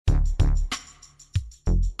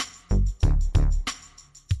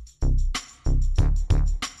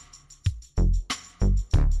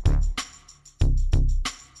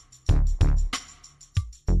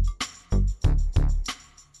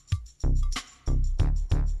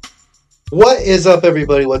What is up,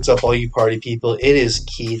 everybody? What's up, all you party people? It is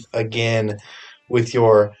Keith again with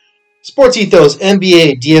your Sports Ethos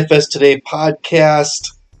NBA DFS Today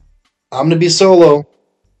podcast. I'm going to be solo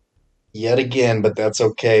yet again, but that's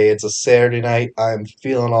okay. It's a Saturday night. I'm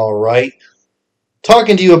feeling all right.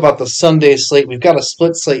 Talking to you about the Sunday slate. We've got a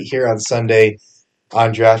split slate here on Sunday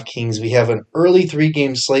on DraftKings. We have an early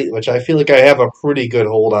three-game slate, which I feel like I have a pretty good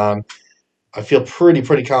hold on. I feel pretty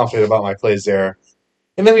confident about my plays there.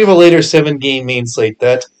 And then we have a later seven-game main slate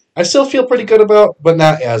that I still feel pretty good about, but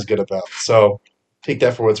not as good about. So take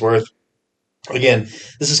that for what it's worth. Again,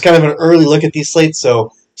 this is kind of an early look at these slates,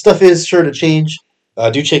 so stuff is sure to change.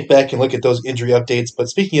 Do check back and look at those injury updates. But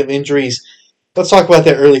speaking of injuries, let's talk about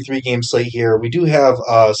that early three-game slate here. We do have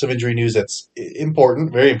some injury news that's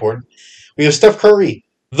important, very important. We have Steph Curry,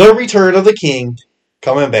 the return of the king,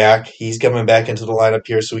 coming back. He's coming back into the lineup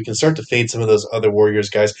here, so we can start to fade some of those other Warriors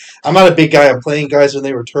guys. I'm not a big guy on playing guys when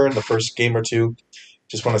they return the first game or two.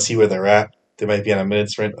 Just want to see where they're at. They might be on a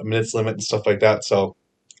minutes limit and stuff like that, so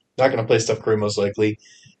not going to play Steph Curry most likely.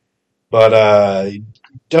 But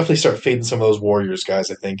definitely start fading some of those Warriors guys,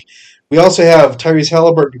 I think. We also have Tyrese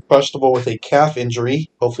Halliburton questionable with a calf injury.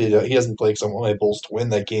 Hopefully he doesn't play because I want my Bulls to win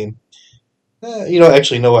that game.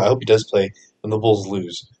 Actually, no, I hope he does play when the Bulls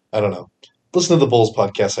lose. I don't know. Listen to the Bulls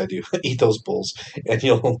podcast I do. Eat those Bulls, and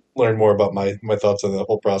you'll learn more about my thoughts on the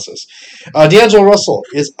whole process. D'Angelo Russell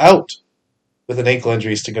is out with an ankle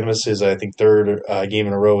injury. He's going to miss his, I think, third game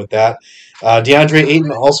in a row with that. DeAndre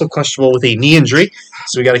Ayton also questionable with a knee injury,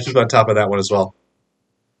 so we got to keep on top of that one as well.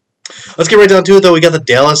 Let's get right down to it, though. We got the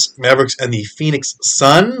Dallas Mavericks and the Phoenix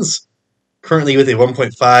Suns, currently with a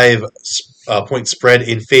 1.5 point spread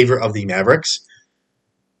in favor of the Mavericks.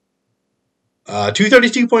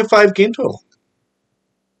 232.5 game total.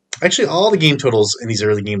 Actually, all the game totals in these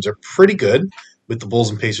early games are pretty good, with the Bulls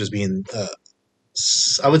and Pacers being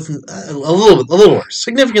a little worse,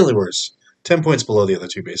 significantly worse. 10 points below the other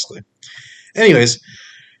two, basically. Anyways,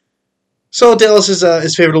 so Dallas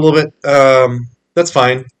is favored a little bit. That's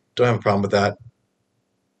fine. Don't have a problem with that.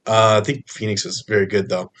 I think Phoenix is very good,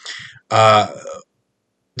 though.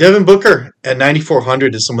 Devin Booker at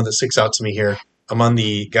 9,400 is someone that sticks out to me here among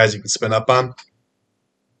the guys you can spin up on.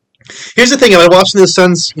 Here's the thing. I've been watching the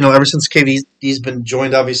Suns, ever since KD's been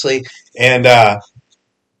joined, obviously, and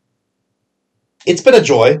it's been a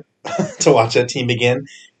joy to watch that team again.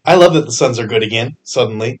 I love that the Suns are good again,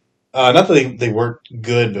 suddenly. Not that they weren't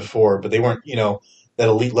good before, but they weren't, that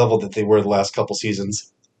elite level that they were the last couple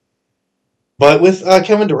seasons. But with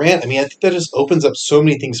Kevin Durant, I think that just opens up so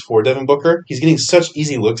many things for Devin Booker. He's getting such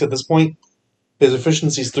easy looks at this point. His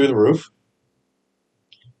efficiency's through the roof.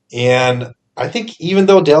 And I think even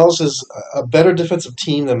though Dallas is a better defensive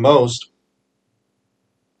team than most,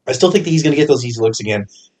 I still think that he's going to get those easy looks again.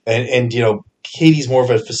 And KD's more of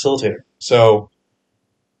a facilitator. So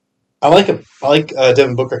I like him. I like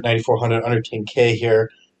Devin Booker at 9,400, under 10K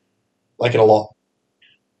here. Like it a lot.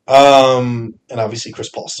 And obviously Chris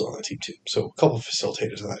Paul's still on that team too. So a couple of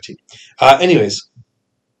facilitators on that team. Anyways,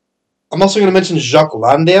 I'm also going to mention Jacques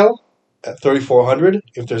Landale at 3,400,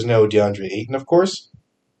 if there's no DeAndre Ayton, of course.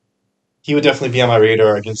 He would definitely be on my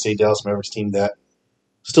radar against a Dallas Mavericks team that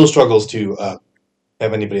still struggles to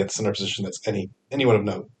have anybody at the center position that's anyone of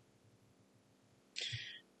note.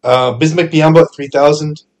 Bismack Biyombo at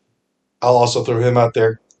 3,000. I'll also throw him out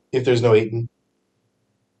there if there's no Ayton.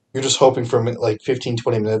 You're just hoping for like 15,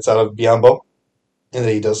 20 minutes out of Biyombo, and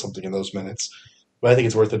that he does something in those minutes. But I think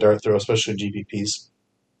it's worth a dart throw, especially GPPs.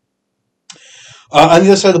 On the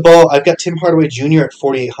other side of the ball, I've got Tim Hardaway Jr. at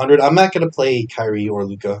 4,800. I'm not going to play Kyrie or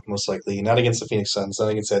Luka, most likely. Not against the Phoenix Suns, not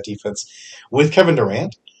against that defense. With Kevin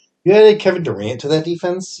Durant, you added Kevin Durant to that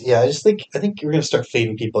defense? Yeah, I think you're going to start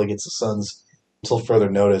fading people against the Suns until further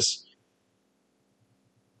notice.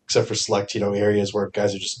 Except for select, areas where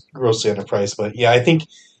guys are just grossly underpriced. But yeah, I think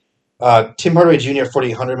Tim Hardaway Jr. at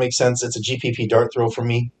 4,800 makes sense. It's a GPP dart throw for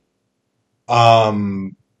me.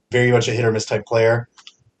 Very much a hit or miss type player.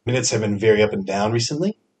 Minutes have been very up and down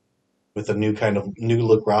recently with a new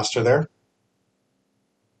look roster there.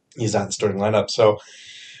 He's not in the starting lineup. So,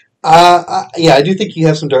 I do think you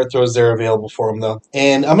have some dart throws there available for him, though.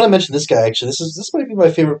 And I'm going to mention this guy, actually. This might be my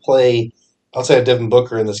favorite play outside of Devin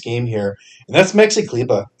Booker in this game here. And that's Maxi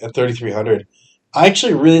Kleber at 3,300. I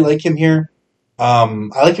actually really like him here. I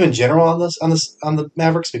like him in general on the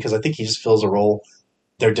Mavericks because I think he just fills a role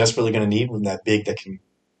they're desperately going to need when that big that can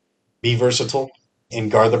be versatile and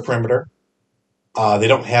guard the perimeter. They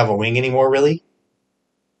don't have a wing anymore, really,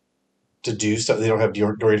 to do stuff. They don't have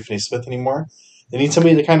Dorian Finney-Smith anymore. They need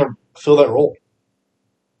somebody to kind of fill that role.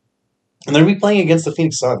 And they're going to be playing against the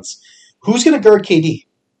Phoenix Suns. Who's going to guard KD?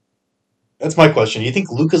 That's my question. You think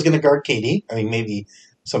Luka's going to guard KD? I mean, maybe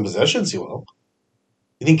some possessions he will.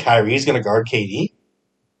 You think Kyrie's going to guard KD?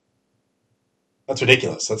 That's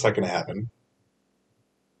ridiculous. That's not going to happen.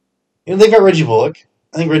 You know, they got Reggie Bullock.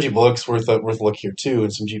 I think Reggie Bullock's worth a look here too,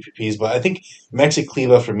 and some GPPs. But I think Maxi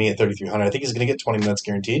Kleba for me at 3,300. I think he's going to get 20 minutes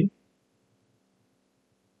guaranteed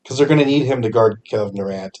because they're going to need him to guard Kevin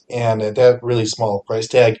Durant. And at that really small price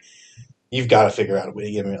tag, you've got to figure out a way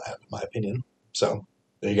to get him that, in my opinion. So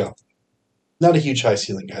there you go. Not a huge high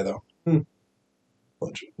ceiling guy though. A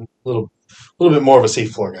little bit more of a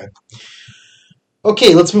safe floor guy.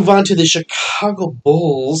 Okay, let's move on to the Chicago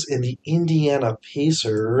Bulls and the Indiana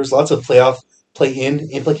Pacers. Lots of play-in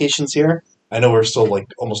implications here. I know we're still like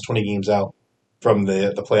almost 20 games out from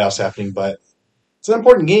the playoffs happening, but it's an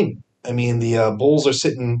important game. I mean, the Bulls are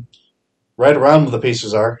sitting right around where the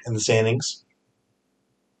Pacers are in the standings.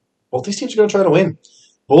 Both these teams are going to try to win.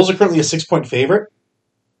 Bulls are currently a 6-point favorite.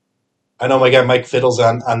 I know my guy Mike Fiddle's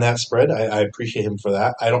on that spread. I appreciate him for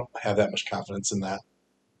that. I don't have that much confidence in that,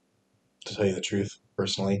 to tell you the truth,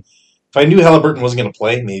 personally. If I knew Halliburton wasn't going to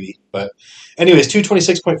play, maybe. But anyways,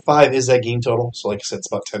 226.5 is that game total. So like I said,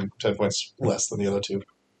 it's about 10 points less than the other two.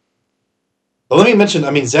 But let me mention,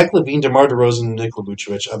 I mean, Zach LaVine, DeMar DeRozan, Nikola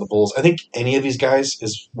Vucevic on the Bulls. I think any of these guys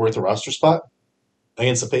is worth a roster spot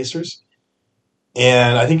against the Pacers.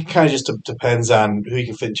 And I think it kind of just depends on who you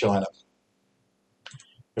can fit into your lineup.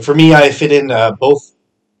 And for me, I fit in both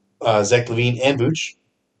Zach LaVine and Vooch.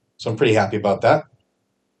 So I'm pretty happy about that.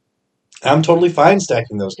 I'm totally fine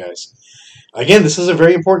stacking those guys. Again, this is a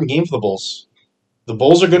very important game for the Bulls. The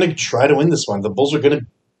Bulls are going to try to win this one. The Bulls are going to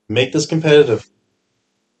make this competitive.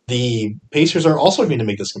 The Pacers are also going to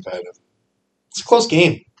make this competitive. It's a close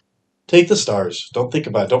game. Take the Stars. Don't think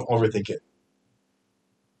about it. Don't overthink it.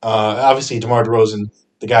 Obviously, DeMar DeRozan,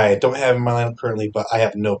 the guy I don't have in my lineup currently, but I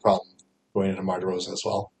have no problem going into DeMar DeRozan as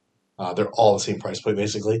well. They're all the same price point,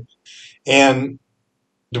 basically. And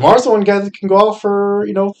DeMar's the one guy that can go off for,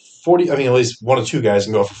 40. I mean, at least one or two guys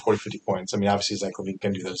can go off for 40, 50 points. I mean, obviously, Zach LaVine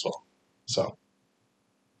can do that as well. So,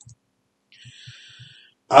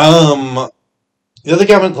 the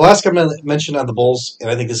last guy I mentioned on the Bulls,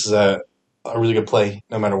 and I think this is a really good play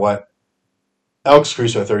no matter what. Alex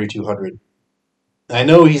Caruso at 3,200. I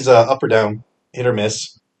know he's up or down, hit or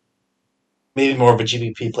miss. Maybe more of a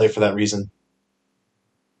GPP play for that reason.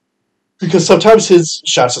 Because sometimes his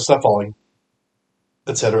shots just stop falling,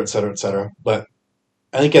 et cetera, et cetera, et cetera. But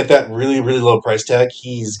I think at that really, really low price tag,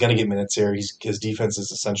 he's going to get minutes here. His defense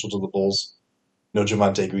is essential to the Bulls. No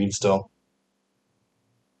Javonte Green still.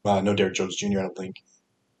 No Derrick Jones Jr., I don't think.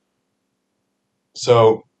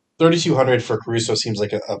 So 3,200 for Caruso seems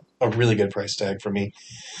like a really good price tag for me.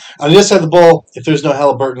 On the other side of the ball, if there's no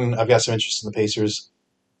Halliburton, I've got some interest in the Pacers.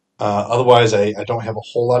 Otherwise, I don't have a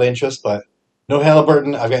whole lot of interest, but no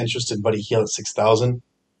Halliburton. I've got interest in Buddy Hield at 6,000.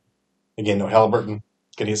 Again, no Halliburton.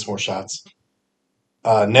 Going to get some more shots.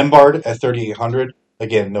 Nembhard at 3,800.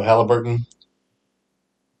 Again, no Halliburton.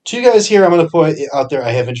 Two guys here I'm going to put out there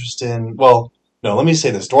I have interest in. Well, no, let me say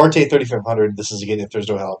this. Duarte at 3,500. This is, again, if there's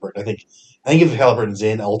no Halliburton. I think if Halliburton's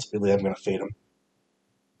in, ultimately I'm going to fade him.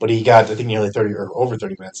 But he got, I think, nearly 30 or over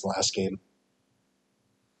 30 minutes in the last game.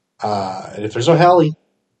 And if there's no Hallie,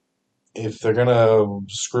 if they're going to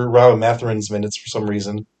screw around with Matherin's minutes for some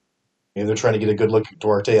reason, maybe they're trying to get a good look at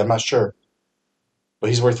Duarte, I'm not sure. But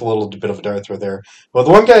he's worth a little bit of a dart throw there. Well, the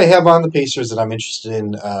one guy I have on the Pacers that I'm interested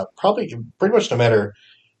in, probably pretty much no matter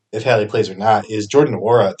if Hallie plays or not, is Jordan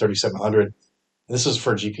Nwora at 3,700. This is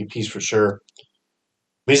for GPPs for sure.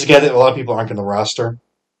 But he's a guy that a lot of people aren't going to roster.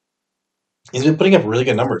 He's been putting up really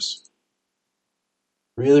good numbers.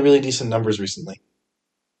 Really, really decent numbers recently.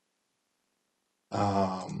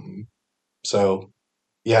 So,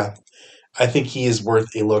 yeah, I think he is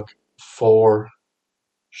worth a look for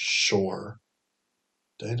sure.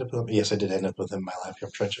 Did I end up with him? Yes, I did end up with him in my lineup here.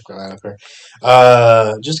 I'm trying to check my lineup here.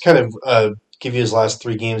 Just kind of give you his last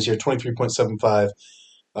three games here. 23.75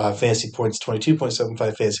 fantasy points, 22.75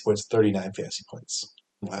 fantasy points, 39 fantasy points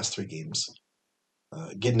in the last three games.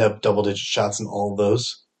 Getting up double-digit shots in all of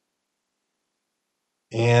those.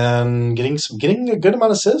 And getting a good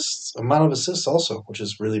amount of assists also, which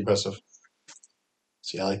is really impressive.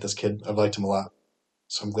 So yeah, I like this kid. I've liked him a lot.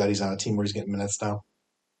 So I'm glad he's on a team where he's getting minutes now.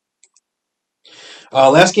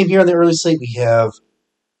 Last game here on the early slate, we have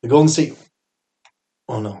the Golden State.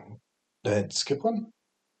 Oh no, did I skip one?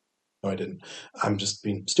 No, I didn't. I'm just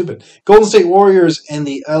being stupid. Golden State Warriors and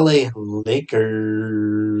the LA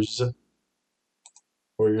Lakers.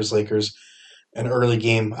 Warriors, Lakers. an early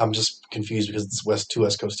game. I'm just confused because it's two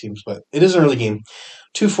West Coast teams, but it is an early game.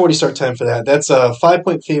 2:40 start time for that. That's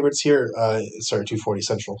 5-point favorites here. Sorry, 2:40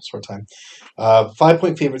 Central start time.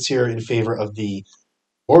 5-point favorites here in favor of the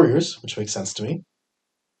Warriors, which makes sense to me.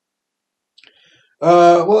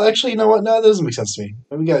 Well, actually, you know what? No, that doesn't make sense to me.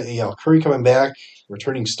 We got Curry coming back,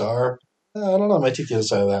 returning star. I don't know. I might take the other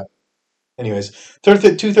side of that. Anyways,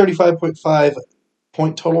 235.5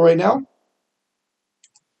 point total right now.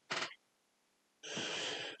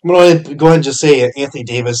 I'm going to go ahead and just say Anthony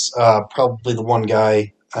Davis, probably the one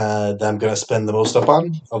guy that I'm going to spend the most up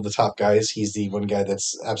on of the top guys. He's the one guy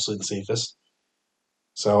that's absolutely the safest.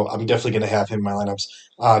 So I'm definitely going to have him in my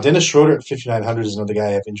lineups. Dennis Schroeder at 5,900 is another guy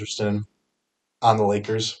I have interest in on the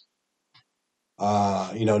Lakers.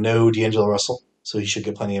 No D'Angelo Russell, so he should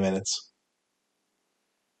get plenty of minutes.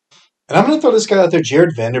 And I'm going to throw this guy out there,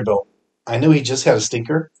 Jared Vanderbilt. I know he just had a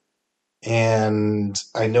stinker, and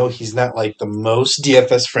I know he's not like the most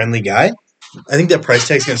DFS friendly guy. I think that price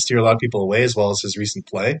tag is going to steer a lot of people away, as well as his recent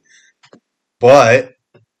play. But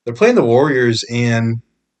they're playing the Warriors, and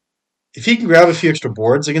if he can grab a few extra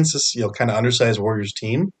boards against this, kind of undersized Warriors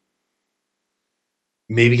team,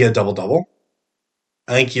 maybe get a double-double.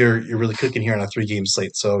 I think you're really cooking here on a 3-game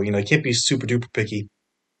slate, so you can't be super duper picky.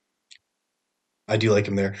 I do like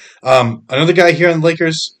him there. Another guy here on the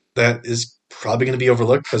Lakers that is probably going to be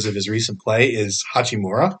overlooked because of his recent play is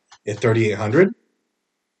Hachimura at 3,800.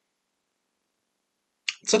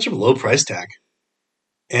 It's such a low price tag.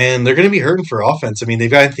 And they're going to be hurting for offense. I mean,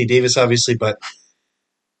 they've got Anthony Davis, obviously, but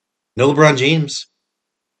no LeBron James.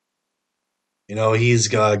 He's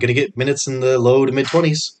going to get minutes in the low to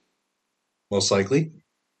mid-20s, most likely.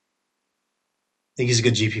 I think he's a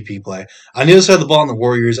good GPP play. On the other side of the ball in the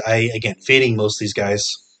Warriors, again, fading most of these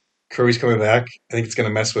guys. Curry's coming back. I think it's going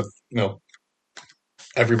to mess with,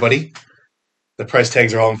 everybody. The price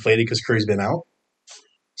tags are all inflated because Curry's been out.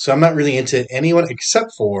 So I'm not really into anyone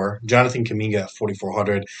except for Jonathan Kuminga at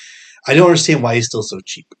 4,400. I don't understand why he's still so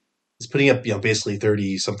cheap. He's putting up, basically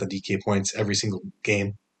 30-something DK points every single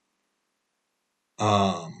game.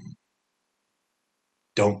 Don't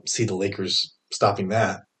see the Lakers stopping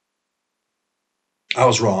that. I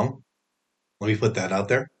was wrong. Let me put that out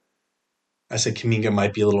there. I said Kuminga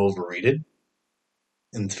might be a little overrated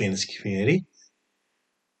in the fantasy community.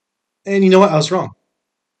 And you know what? I was wrong.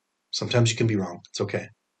 Sometimes you can be wrong. It's okay.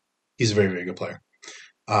 He's a very, very good player.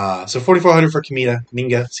 So 4,400 for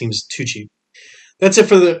Kuminga seems too cheap. That's it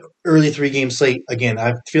for the early 3-game slate. Again,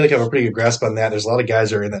 I feel like I have a pretty good grasp on that. There's a lot of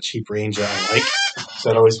guys that are in that cheap range that I like. So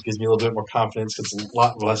that always gives me a little bit more confidence because it's a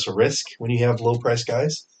lot less risk when you have low-price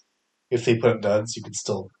guys. If they put up duds, you can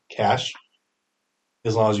still cash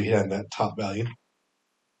as long as you hit on that top value.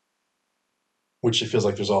 Which it feels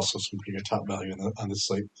like there's also some pretty good top value on this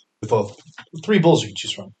slate. With all 3 bulls you can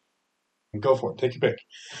choose from. And go for it. Take your pick.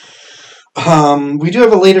 We do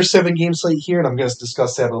have a later 7-game slate here, and I'm going to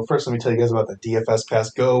discuss that. But first, let me tell you guys about the DFS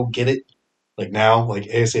Pass. Go get it, like now, like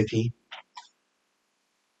ASAP.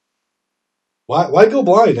 Why go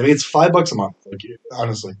blind? I mean, it's $5 a month. Like,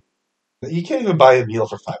 honestly, you can't even buy a meal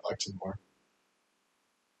for $5 anymore.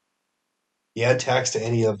 You add tax to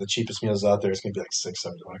any of the cheapest meals out there, it's going to be like $6,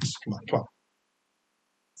 $7. Come on.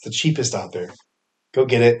 It's the cheapest out there. Go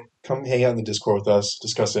get it. Come hang out in the Discord with us.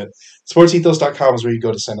 Discuss it. SportsEthos.com is where you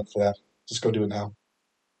go to sign up for that. Just go do it now.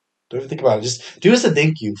 Don't even think about it. Just do us a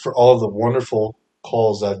thank you for all of the wonderful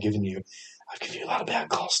calls I've given you. I've given you a lot of bad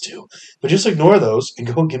calls too, but just ignore those and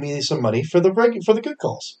go give me some money for the good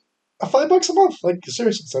calls. $5 a month, like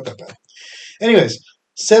seriously, it's not that bad. Anyways,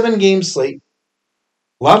 7-game slate.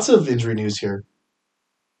 Lots of injury news here,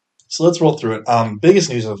 so let's roll through it. Biggest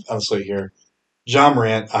news on the slate here: Ja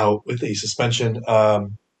Morant out with a suspension.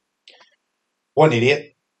 What an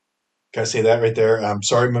idiot. Gotta say that right there. I'm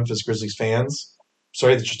sorry, Memphis Grizzlies fans.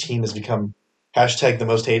 Sorry that your team has become hashtag the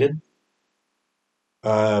most hated.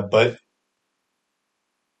 But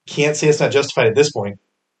can't say it's not justified at this point.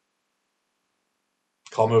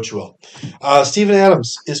 Call me what you will. Steven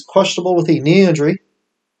Adams is questionable with a knee injury.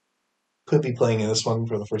 Could be playing in this one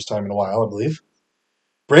for the first time in a while, I believe.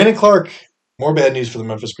 Brandon Clark, more bad news for the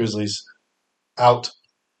Memphis Grizzlies. Out.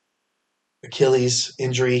 Achilles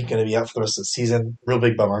injury, going to be out for the rest of the season. Real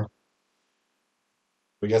big bummer.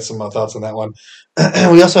 We got some thoughts on that one.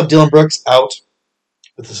 We also have Dylan Brooks out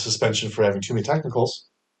with the suspension for having too many technicals.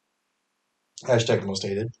 Hashtag the most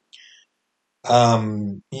hated.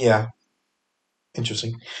 Yeah.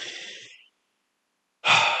 Interesting.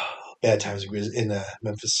 Bad times in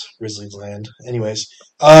Memphis Grizzlies land. Anyways.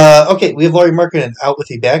 Okay, we have Lauri Markkanen out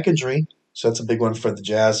with a back injury. So that's a big one for the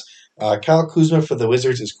Jazz. Kyle Kuzma for the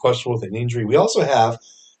Wizards is questionable with an injury. We also have,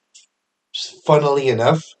 funnily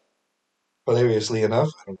enough, hilariously enough.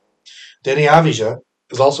 Danny Avija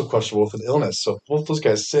is also questionable with an illness, so if both those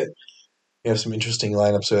guys sit, you have some interesting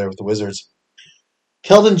lineups there with the Wizards.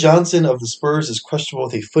 Keldon Johnson of the Spurs is questionable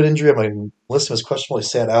with a foot injury. My list him as questionable. He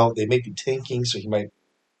sat out. They may be tanking, so he might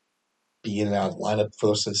be in and out of the lineup for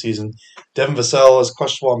the rest of the season. Devin Vassell is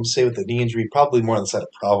questionable, I'm going to say, with a knee injury, probably more on the side of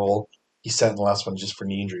probable. He sat in the last one just for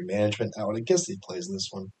knee injury management. I would guess he plays in this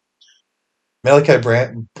one. Malachi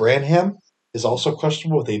Branham is also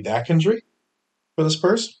questionable with a back injury for the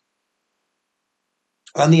Spurs.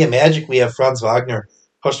 On the Magic, we have Franz Wagner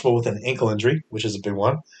questionable with an ankle injury, which is a big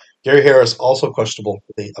one. Gary Harris also questionable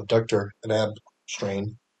with a abductor, an ab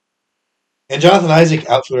strain. And Jonathan Isaac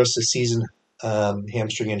out for the rest of the season,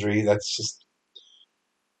 hamstring injury. That's just,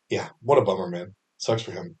 yeah, what a bummer, man. Sucks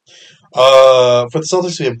for him. For the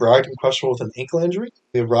Celtics, we have Brogdon questionable with an ankle injury.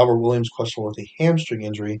 We have Robert Williams questionable with a hamstring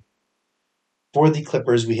injury. For the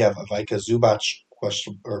Clippers, we have Ivica Zubac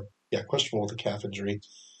questionable with a calf injury.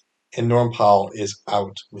 And Norm Powell is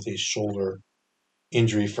out with a shoulder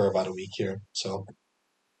injury for about a week here. So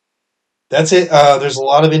that's it. There's a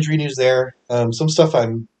lot of injury news there. Some stuff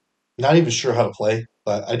I'm not even sure how to play,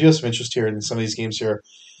 but I do have some interest here in some of these games here.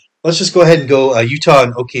 Let's just go ahead and go Utah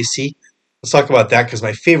and OKC. Let's talk about that because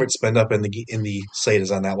my favorite spend up in the slate is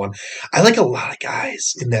on that one. I like a lot of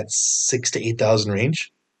guys in that 6,000 to 8,000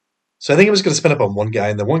 range. So I think I'm just going to spend up on one guy,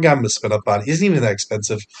 and the one guy I'm going to spend up on isn't even that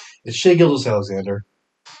expensive. It's Shai Gilgeous-Alexander,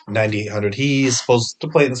 9,800. He's supposed to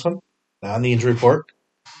play in this one, not on the injury report.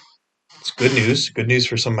 It's good news. Good news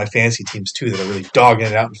for some of my fantasy teams, too, that are really dogging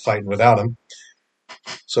it out and fighting without him.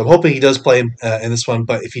 So I'm hoping he does play in this one.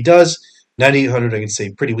 But if he does, 9,800, I can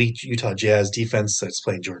say pretty weak Utah Jazz defense that's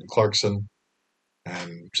playing Jordan Clarkson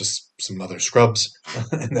and just some other scrubs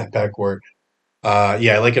in that backcourt.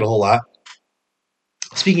 I like it a whole lot.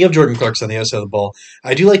 Speaking of Jordan Clarkson on the other side of the ball,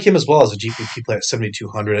 I do like him as well as a GPP play at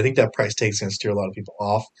 7,200. I think that price tag is going to steer a lot of people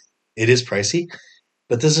off. It is pricey,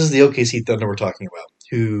 but this is the OKC Thunder we're talking about,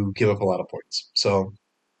 who give up a lot of points. So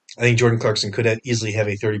I think Jordan Clarkson could easily have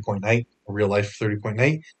a 30-point night, a real-life 30-point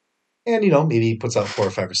night, and, maybe he puts out 4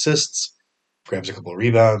 or 5 assists, grabs a couple of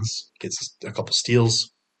rebounds, gets a couple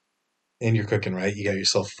steals, and you're cooking, right? You got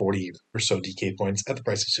yourself 40 or so DK points at the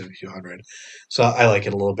price of 7,200. So I like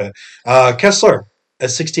it a little bit. Kessler at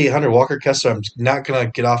 6,800. Walker Kessler, I'm not going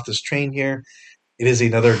to get off this train here. It is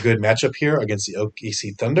another good matchup here against the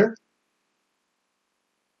OKC Thunder,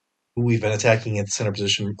 who we've been attacking at the center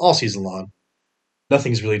position all season long.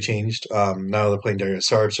 Nothing's really changed. Now they're playing Darius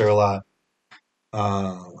Saric a lot.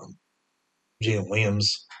 Jalen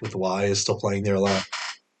Williams with the Y is still playing there a lot.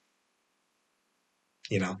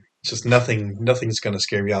 Just nothing's going to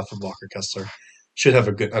scare me off of Walker Kessler. Should have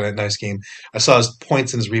a nice game. I saw his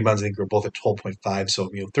points and his rebounds. I think were both at 12.5. So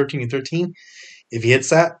 13 and 13. If he hits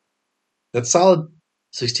that, that's solid.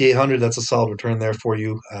 6,800. That's a solid return there for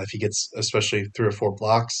you. If he gets especially 3 or 4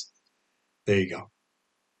 blocks, there you go.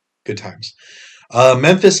 Good times.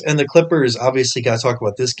 Memphis and the Clippers. Obviously, got to talk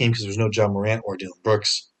about this game because there's no John Morant or Dillon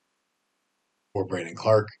Brooks or Brandon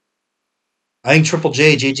Clark. I think Triple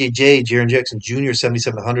J, JJJ, Jaren Jackson Jr.,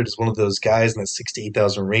 7,700 is one of those guys in that 6,000 to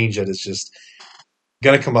 8,000 range that is just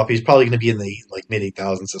going to come up. He's probably going to be in the mid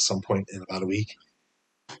 8,000s at some point in about a week.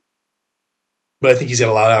 But I think he's got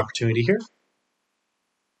a lot of opportunity here.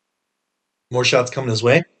 More shots coming his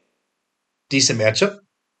way. Decent matchup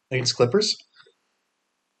against Clippers.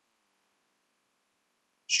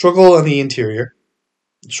 Struggle on the interior.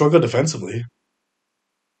 Struggle defensively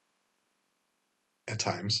at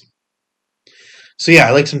times. So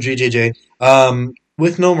I like some JJJ.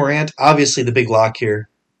 With no Morant, obviously the big lock here,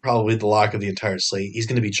 probably the lock of the entire slate. He's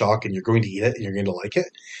going to be chalk, and you're going to eat it, and you're going to like it.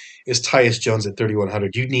 Is Tyus Jones at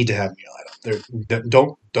 3,100? You need to have him in your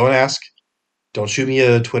lineup. Don't ask. Don't shoot me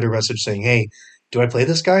a Twitter message saying, "Hey, do I play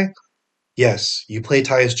this guy?" Yes, you play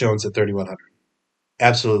Tyus Jones at 3,100.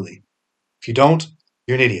 Absolutely. If you don't,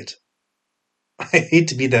 you're an idiot. I hate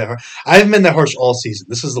to be that harsh. I haven't been that harsh all season.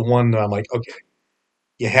 This is the one that I'm like, okay.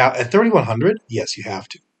 You have at 3,100? Yes, you have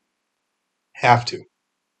to. Have to.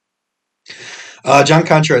 John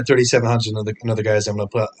Contra at 3,700 another guy I'm going to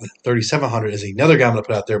put out. 3,700 is another guy I'm going to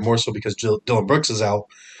put out there, more so because Dillon Brooks is out.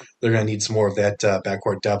 They're going to need some more of that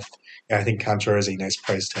backcourt depth. And I think Contra is a nice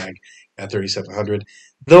price tag at 3,700.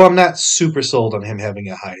 Though I'm not super sold on him having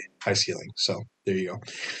a high ceiling. So there you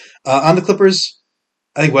go. On the Clippers,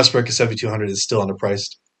 I think Westbrook at 7,200 is still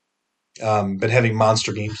underpriced. Been having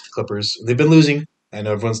monster games with the Clippers. They've been losing. I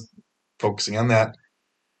know everyone's focusing on that.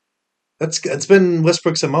 It's been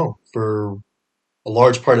Westbrook's MO for a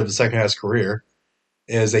large part of the second half's career,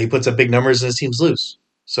 is that he puts up big numbers and his teams lose.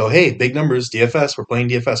 So, hey, big numbers, DFS, we're playing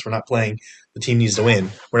DFS. We're not playing the team needs to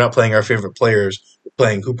win. We're not playing our favorite players. We're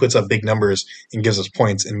playing, who puts up big numbers and gives us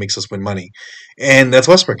points and makes us win money. And that's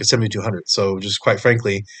Westbrook at 7,200. So just quite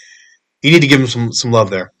frankly, you need to give him some love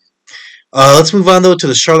there. Let's move on, though, to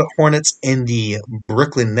the Charlotte Hornets and the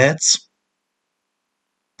Brooklyn Nets.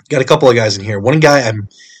 Got a couple of guys in here. One guy I'm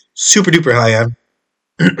super duper high on.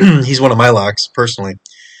 He's one of my locks, personally.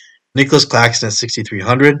 Nicholas Claxton at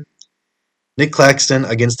 6,300. Nick Claxton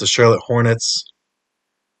against the Charlotte Hornets.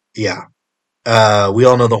 Yeah. We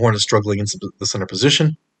all know the Hornets struggle against the center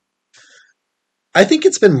position. I think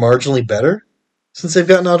it's been marginally better since they've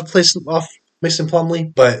gotten out of place off Mason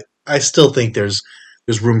Plumlee, but I still think there's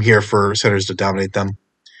room here for centers to dominate them.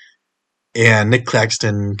 And Nick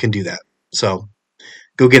Claxton can do that. So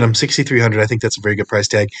go get him, 6,300. I think that's a very good price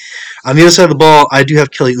tag. On the other side of the ball, I do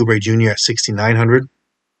have Kelly Oubre Jr. at 6,900.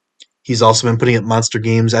 He's also been putting up monster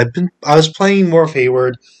games. I was playing more of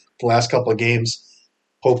Hayward the last couple of games,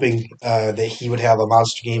 hoping that he would have a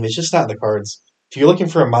monster game. It's just not in the cards. If you're looking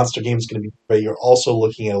for a monster game, it's going to be great. You're also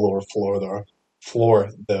looking at a lower floor,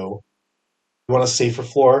 though. You want a safer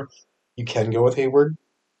floor, you can go with Hayward.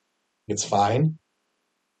 It's fine.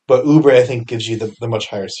 But Oubre, I think, gives you the much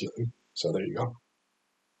higher ceiling. So there you go.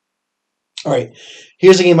 All right.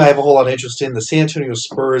 Here's a game I have a whole lot of interest in. The San Antonio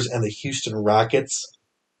Spurs and the Houston Rockets.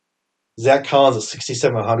 Zach Collins at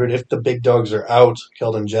 6,700. If the big dogs are out,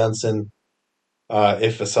 Keldon Johnson,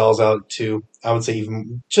 if Vassell's out too, I would say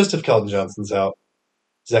even just if Keldon Johnson's out,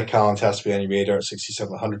 Zach Collins has to be on your radar at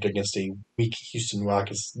 6,700 against a weak Houston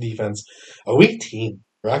Rockets defense. A weak team.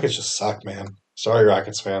 Rockets just suck, man. Sorry,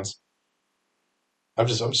 Rockets fans. I'm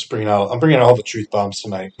just bringing out all the truth bombs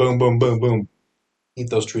tonight. Boom, boom, boom, boom. Eat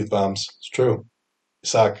those truth bombs. It's true. They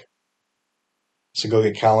suck. So go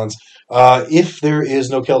get Collins. If there is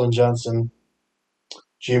no Keldon Johnson,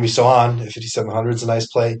 Jeremy Sohan at 5,700 is a nice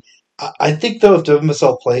play. I think, though, if Devin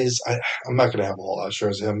Vassell plays, I'm not going to have a whole lot of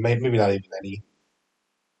shares of him. Maybe not even any.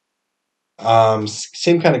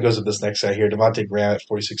 Same kind of goes with this next guy here, Devontae Graham at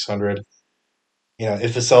 4,600.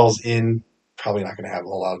 If Vassell's in, probably not going to have a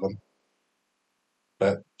whole lot of them.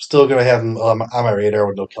 But still going to have him on my radar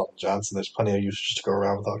with no Keldon Johnson. There's plenty of usage to go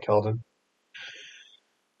around without Keldon.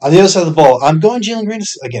 On the other side of the ball, I'm going Jalen Green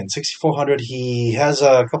again, 6,400. He has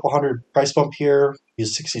a couple hundred price bump here.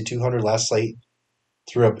 He's 6,200 last slate.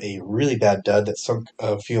 Threw up a really bad dud that sunk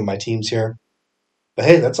a few of my teams here. But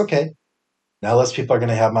hey, that's okay. Now less people are going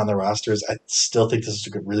to have him on their rosters. I still think this is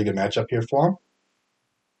a really good matchup here for him.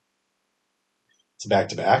 It's a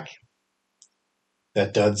back-to-back.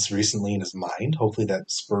 That dud's recently in his mind. Hopefully that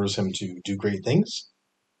spurs him to do great things.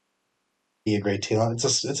 Be a great talent.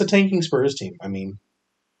 It's a tanking Spurs team. I mean,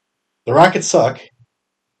 the Rockets suck.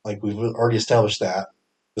 Like, we've already established that.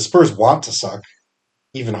 The Spurs want to suck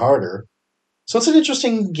even harder. So it's an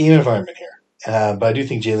interesting game environment here. But I do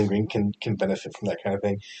think Jalen Green can benefit from that kind of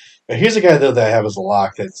thing. But here's a guy, though, that I have as a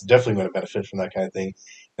lock that's definitely going to benefit from that kind of thing.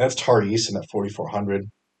 And that's Tari Easton at 4,400.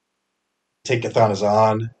 Take-a-thon is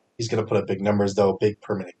on. He's going to put up big numbers, though. Big,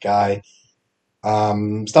 permanent guy.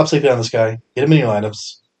 Stop sleeping on this guy. Get him in your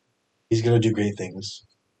lineups. He's going to do great things.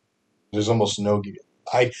 There's almost no...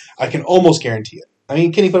 I can almost guarantee it. I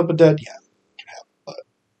mean, can he put up a dud? Yeah, he can have it, but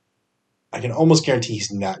I can almost guarantee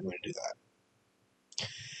he's not going to do that.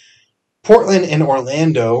 Portland and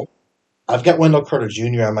Orlando. I've got Wendell Carter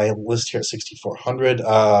Jr. on my list here at 6,400.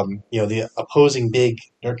 The opposing big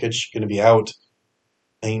Nurkic going to be out.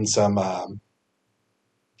 Playing some,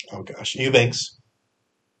 Eubanks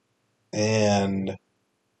and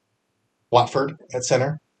Watford at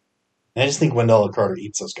center. And I just think Wendell Carter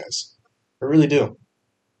eats those guys. I really do.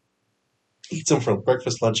 Eats them for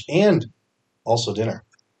breakfast, lunch, and also dinner.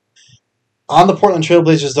 On the Portland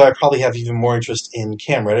Trailblazers, though, I probably have even more interest in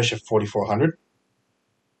Cam Reddish at 4,400.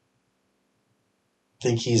 I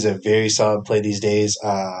think he's a very solid play these days.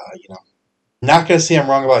 Not going to say I'm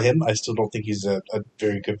wrong about him. I still don't think he's a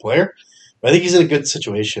very good player. But I think he's in a good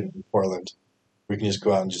situation in Portland where he can just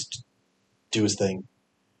go out and just do his thing.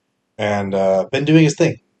 And been doing his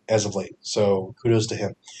thing as of late. So kudos to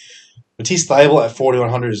him. Matisse Thybulle at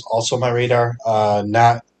 4,100 is also on my radar.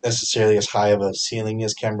 Not necessarily as high of a ceiling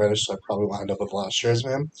as Cam Reddish, so I probably will end up with a lot of shares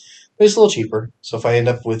of him. But he's a little cheaper. So if I end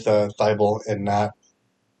up with Thybulle and not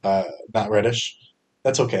Reddish,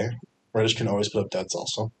 that's okay. Reddish can always put up duds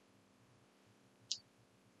also.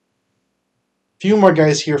 Few more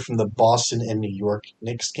guys here from the Boston and New York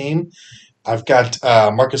Knicks game. I've got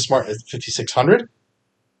Marcus Smart at 5,600.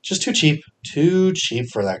 Just too cheap. Too cheap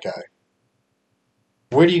for that guy.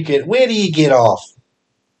 Where do you get off?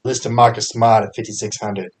 List of Marcus Smart at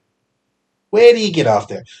 5,600. Where do you get off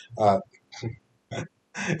there?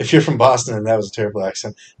 If you're from Boston and that was a terrible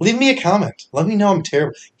accent, leave me a comment. Let me know I'm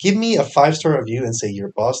terrible. Give me a 5-star review and say your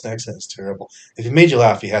Boston accent is terrible. If he made you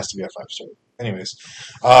laugh, he has to be a 5-star. Anyways,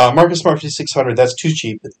 Marcus Smart 5600. That's too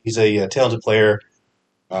cheap. He's a talented player,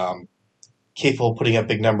 capable of putting up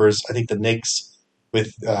big numbers. I think the Knicks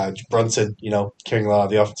with Brunson, carrying a lot of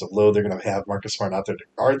the offensive load, they're going to have Marcus Smart out there to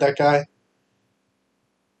guard that guy.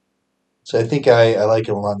 So I think I like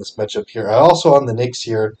him a lot in this matchup here. I also on the Knicks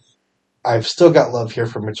here. I've still got love here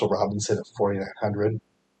for Mitchell Robinson at 4,900.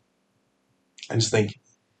 I just think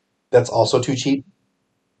that's also too cheap.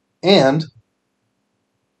 And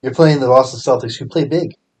you're playing the Boston Celtics, who play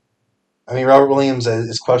big. I mean, Robert Williams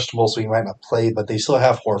is questionable, so he might not play, but they still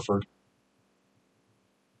have Horford.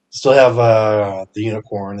 Still have the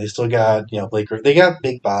Unicorn. They still got Blake. They got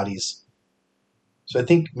big bodies. So I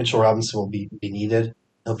think Mitchell Robinson will be needed.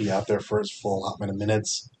 He'll be out there for his full allotment of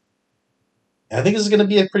minutes. And I think this is going to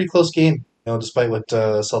be a pretty close game, despite what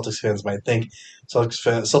Celtics fans might think.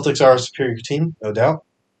 Celtics are a superior team, no doubt.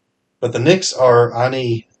 But the Knicks are on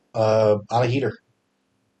a heater,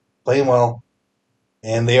 playing well,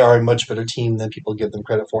 and they are a much better team than people give them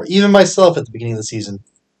credit for. Even myself at the beginning of the season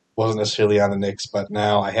wasn't necessarily on the Knicks, but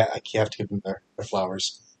now I have to give them their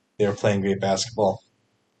flowers. They are playing great basketball,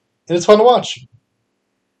 and it's fun to watch.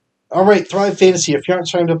 All right, Thrive Fantasy. If you aren't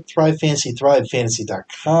signed up Thrive Fantasy,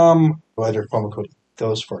 thrivefantasy.com. Go ahead to promo code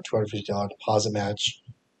ETHOS for a $250 deposit match,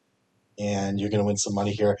 and you're going to win some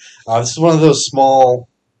money here. This is one of those small,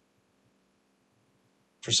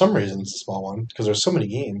 for some reason it's a small one, because there's so many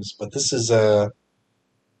games, but this is,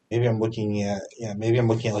 maybe I'm looking at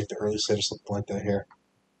like the early slate or something like that here.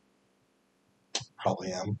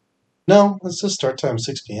 Probably am. No, it's just start time,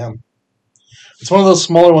 6 p.m. It's one of those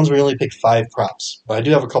smaller ones where you only pick 5 props. But I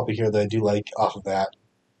do have a couple here that I do like off of that.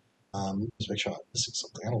 Just make sure I'm not missing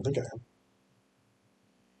something. I don't think I am.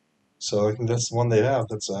 So I think that's the one they have.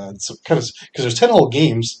 That's it's kind of because there's 10 whole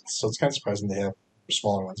games, so it's kind of surprising they have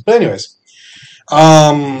smaller ones. But anyways,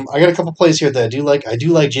 I got a couple plays here that I do like. I do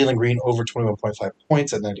like Jalen Green over 21.5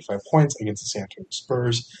 points at 95 points against the San Antonio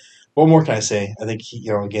Spurs. What more can I say? I think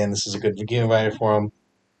again, this is a good game value for him.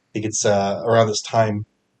 I think it's around this time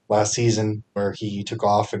last season where he took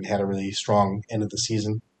off and had a really strong end of the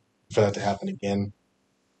season. For that to happen again.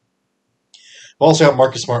 I've also got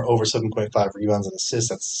Marcus Smart over 7.5 rebounds and assists.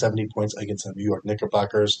 That's 70 points against the New York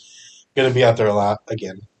Knickerbockers. Going to be out there a lot,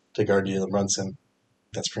 again, to guard Jalen Brunson.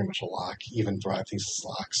 That's pretty much a lock. Even Thrive thinks it's a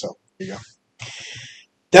lock, so there you go.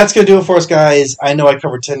 That's going to do it for us, guys. I know I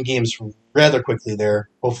covered 10 games rather quickly there.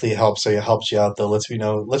 Hopefully it helps. So it helps you out, though. Lets you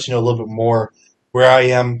know a little bit more where I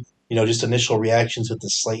am. Just initial reactions with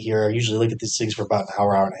this slate here. I usually look at these things for about an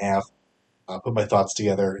hour and a half. Put my thoughts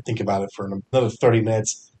together, think about it for another 30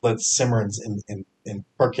 minutes, let it simmer and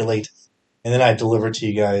percolate, and then I deliver it to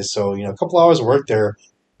you guys. So, a couple hours of work there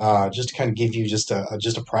just to kind of give you just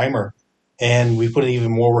a primer. And we put in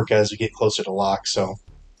even more work as we get closer to lock. So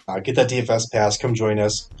get that DFS pass. Come join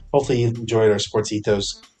us. Hopefully you enjoyed our Sports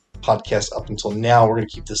Ethos podcast up until now. We're going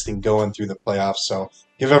to keep this thing going through the playoffs. So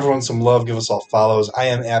give everyone some love. Give us all follows. I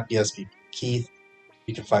am at BSB Keith.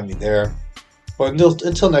 You can find me there. But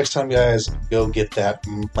until next time, guys, go get that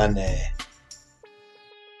money.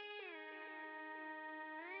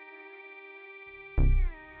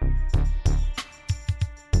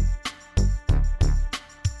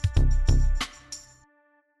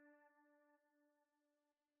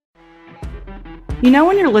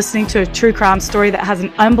 When you're listening to a true crime story that has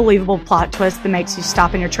an unbelievable plot twist that makes you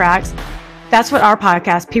stop in your tracks? That's what our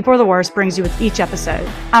podcast, People Are the Worst, brings you with each episode.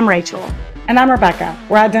 I'm Rachel. And I'm Rebecca.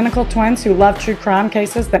 We're identical twins who love true crime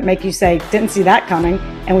cases that make you say, didn't see that coming,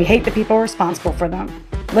 and we hate the people responsible for them.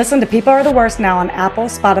 Listen to People Are the Worst now on Apple,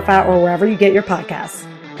 Spotify, or wherever you get your podcasts.